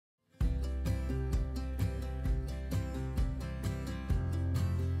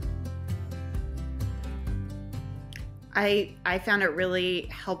I found it really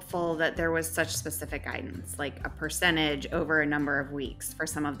helpful that there was such specific guidance, like a percentage over a number of weeks for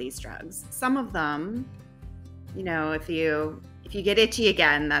some of these drugs. Some of them, if you get itchy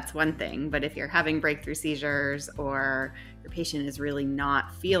again, that's one thing. But if you're having breakthrough seizures or your patient is really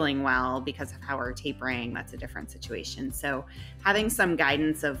not feeling well because of how we're tapering, that's a different situation. So having some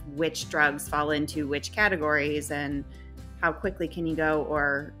guidance of which drugs fall into which categories and how quickly can you go,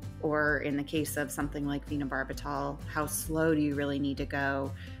 or in the case of something like phenobarbital, how slow do you really need to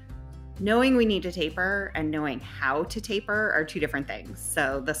go? Knowing we need to taper and knowing how to taper are two different things.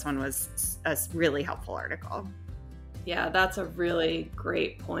 So this one was a really helpful article. Yeah, that's a really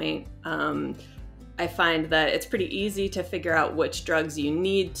great point. I find that it's pretty easy to figure out which drugs you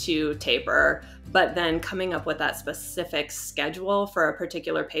need to taper, but then coming up with that specific schedule for a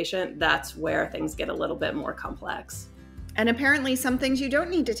particular patient, that's where things get a little bit more complex. And apparently some things you don't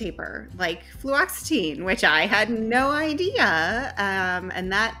need to taper, like fluoxetine, which I had no idea.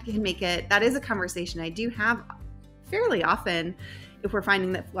 And that can make it, that is a conversation I do have fairly often if we're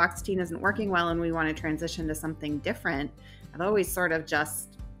finding that fluoxetine isn't working well and we want to transition to something different. I've always sort of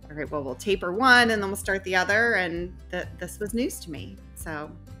just, all right, well, we'll taper one and then we'll start the other. And this was news to me. So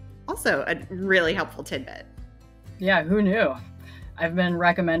also a really helpful tidbit. Yeah, who knew? I've been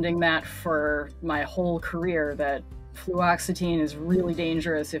recommending that for my whole career, that fluoxetine is really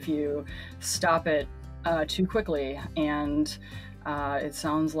dangerous if you stop it too quickly, and it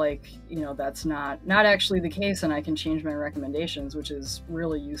sounds like that's not actually the case, and I can change my recommendations, which is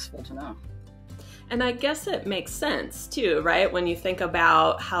really useful to know. And I guess it makes sense too, right? When you think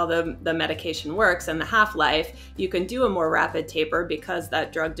about how the medication works and the half-life, you can do a more rapid taper because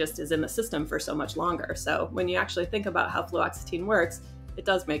that drug just is in the system for so much longer. So when you actually think about how fluoxetine works, it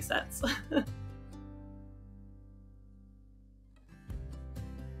does make sense.